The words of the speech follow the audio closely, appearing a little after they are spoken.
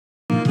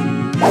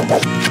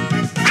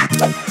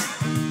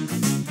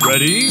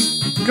Ready,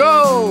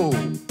 go!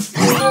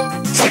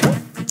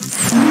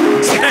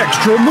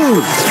 Extra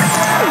move!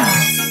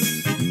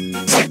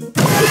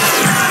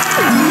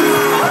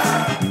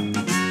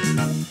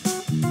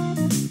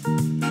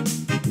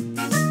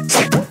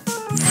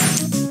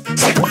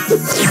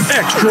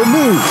 Extra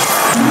move!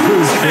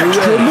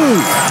 Extra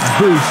move!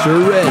 Booster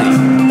ready!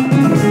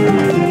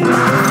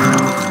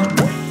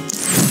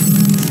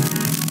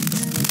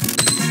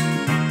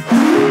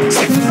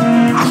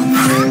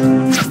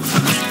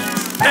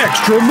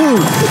 Extra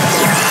move!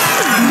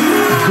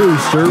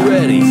 Booster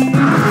ready!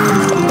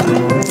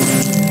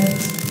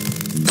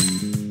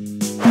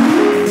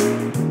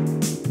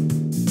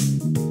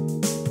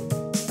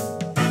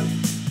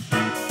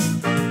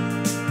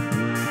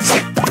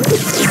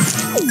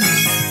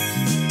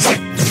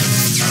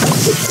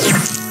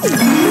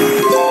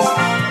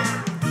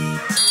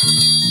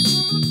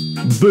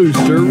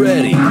 Booster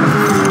ready.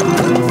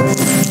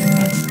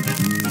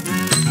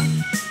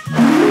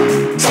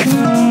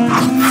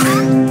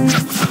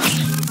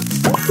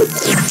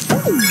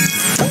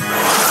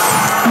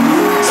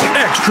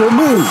 Extra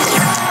move.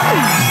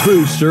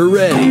 Booster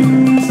ready.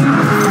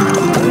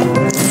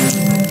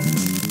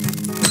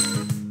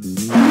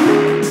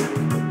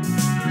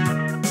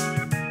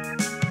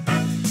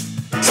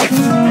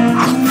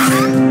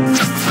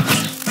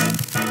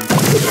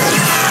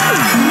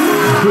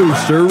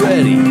 Booster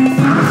ready.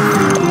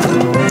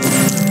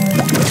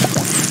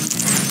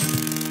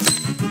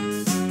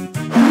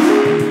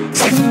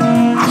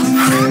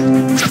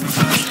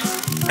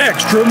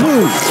 Extra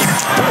move!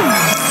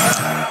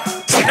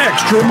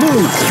 Extra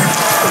move!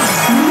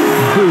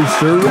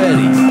 Booster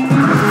ready!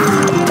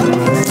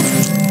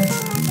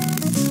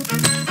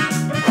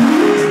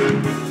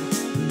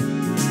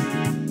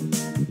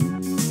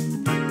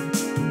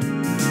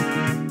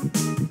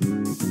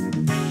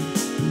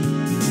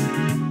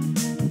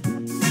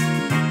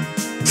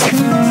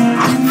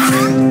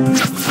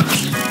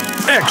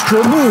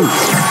 Extra move!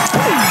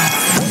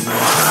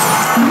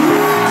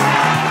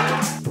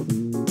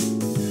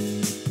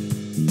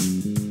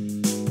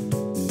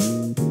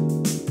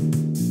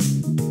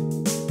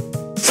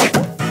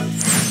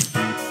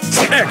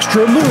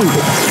 Extra move!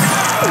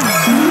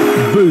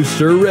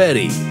 Booster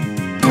ready!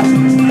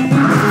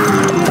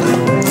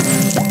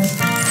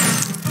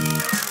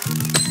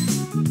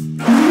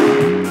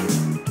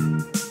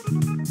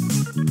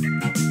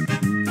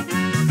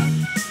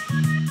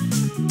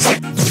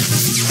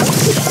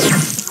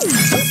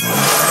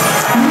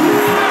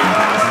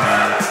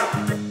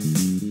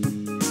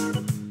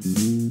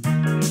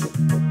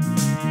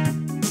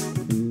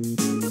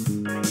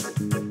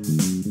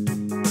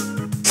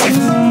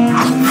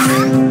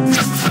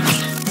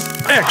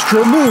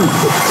 Extra move!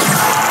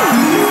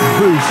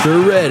 Booster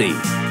ready!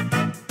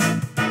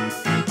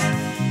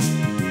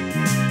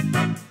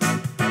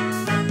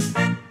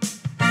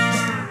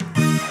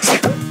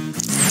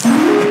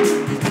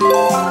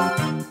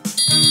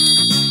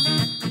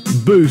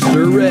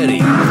 Booster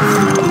ready!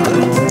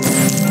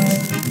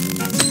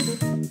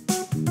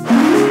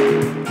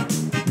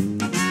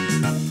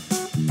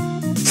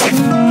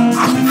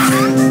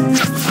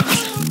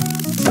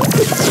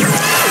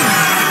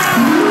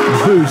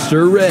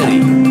 Booster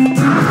ready!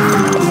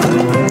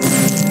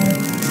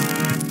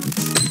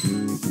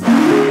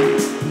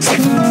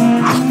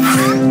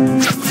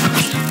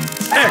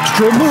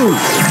 Extra move!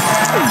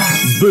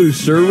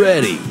 Booster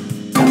ready!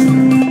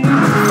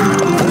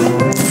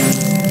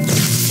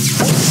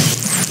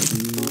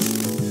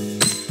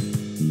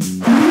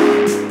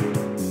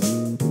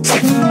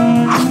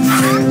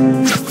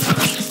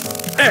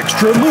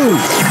 Extra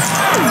move!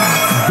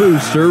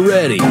 Booster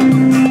ready!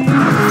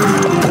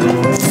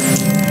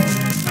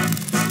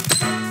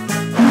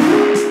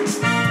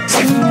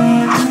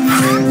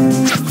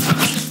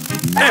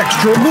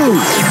 Extra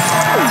move!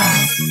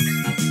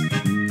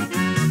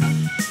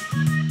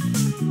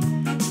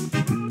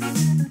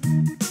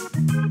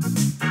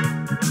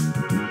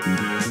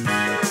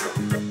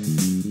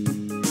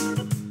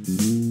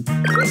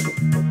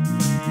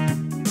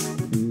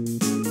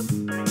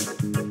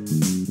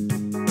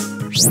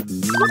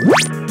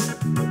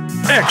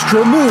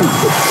 Extra move!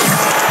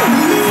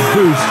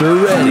 Booster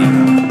ready!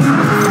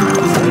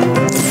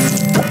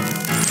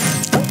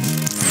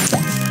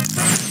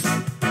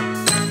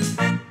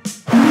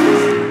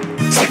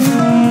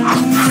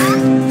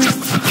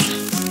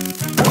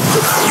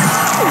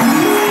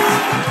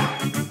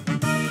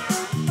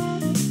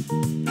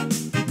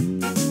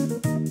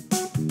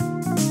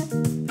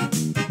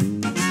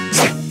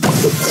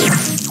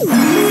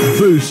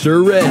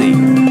 Booster ready!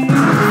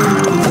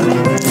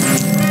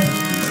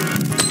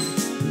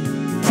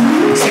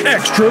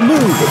 Extra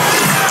move!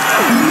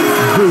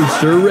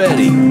 Booster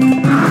ready!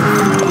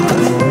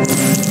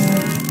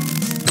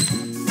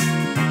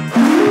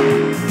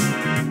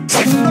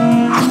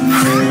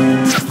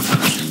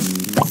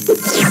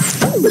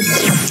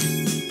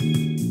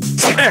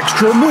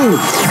 Extra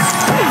move!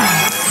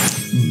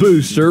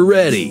 Booster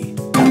ready!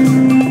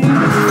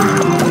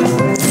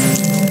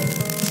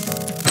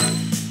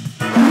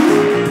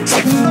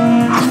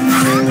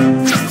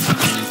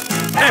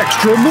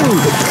 Extra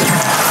move.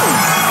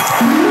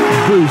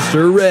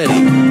 Booster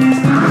ready.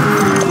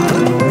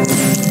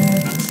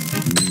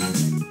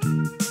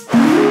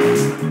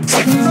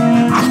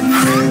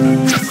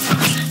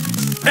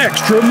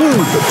 Extra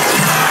move.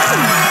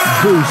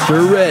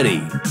 Booster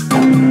ready.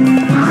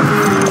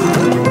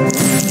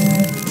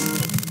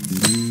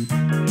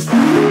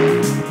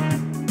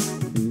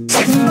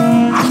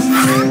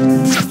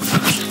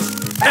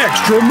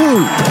 Extra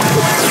move.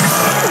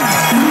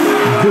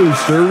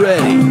 Booster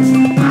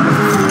ready.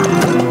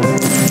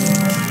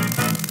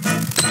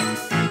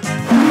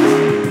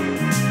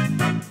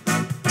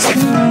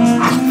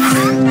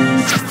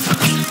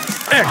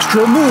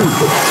 Extra move.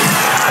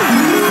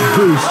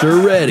 Booster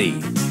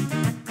ready.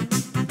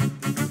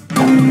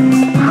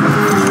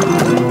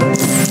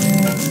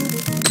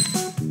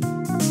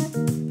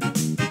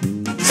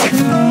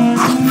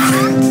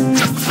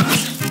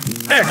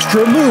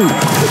 Extra move.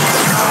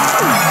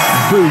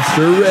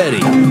 Booster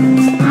ready.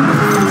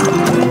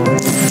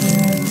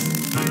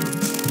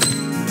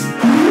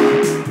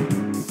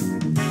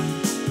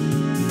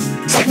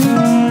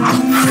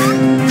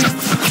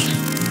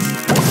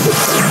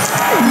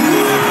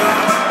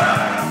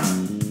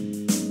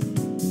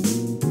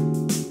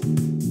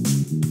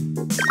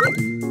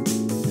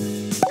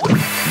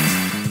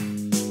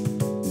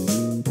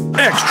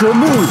 Extra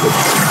move.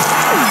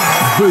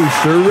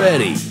 Booster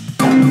ready.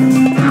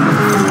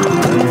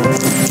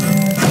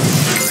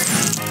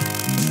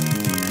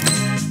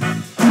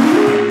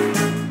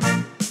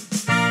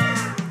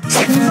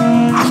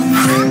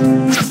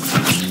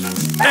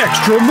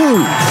 Extra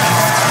move.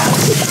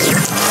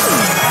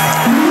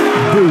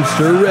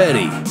 Booster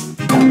ready.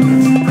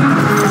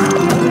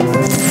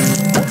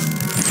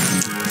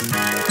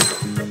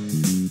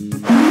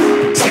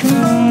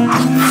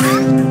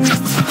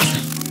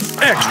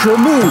 Extra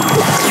move.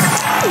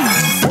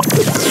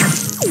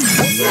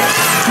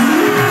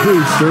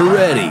 Booster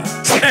ready.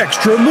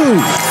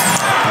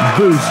 Extra move.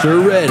 Booster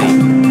ready.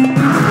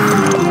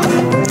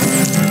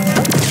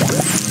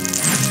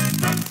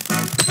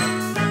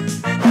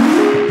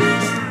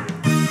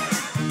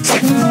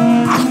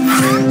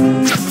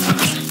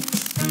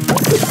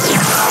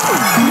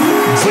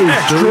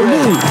 Extra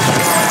move.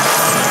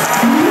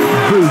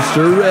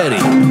 Booster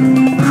ready.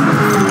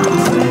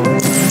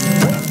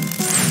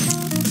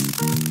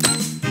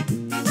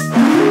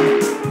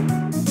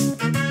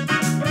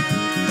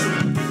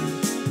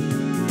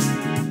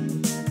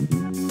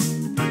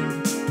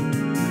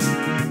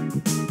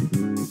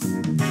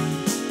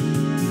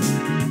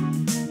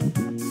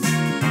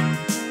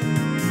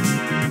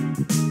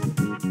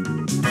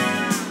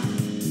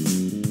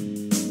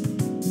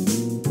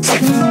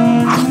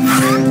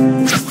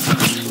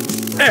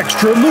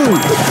 Extra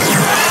move.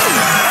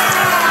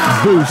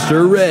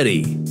 Booster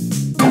ready.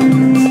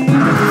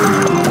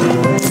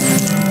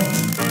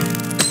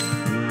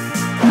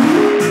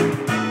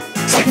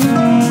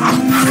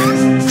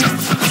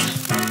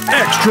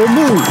 Extra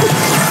move.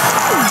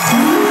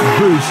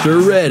 Booster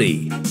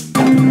ready.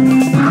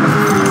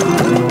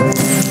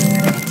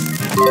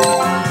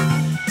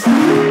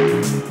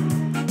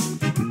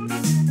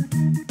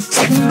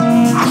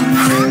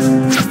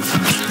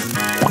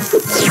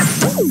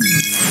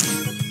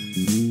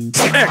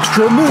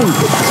 Extra move.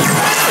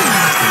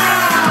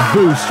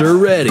 Booster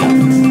ready.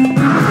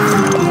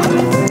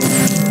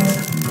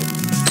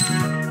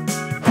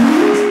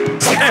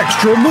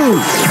 Extra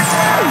move.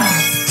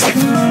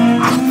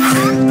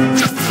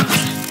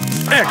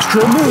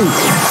 Extra move.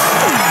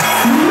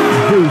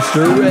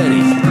 Booster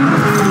ready.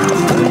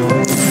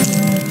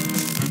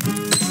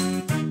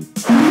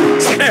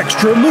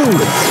 Extra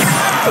move.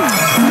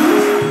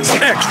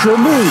 Extra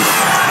move.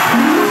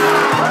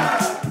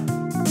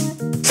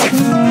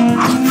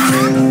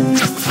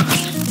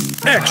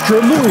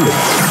 Extra move.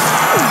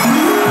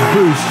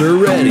 Booster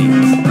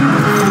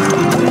ready.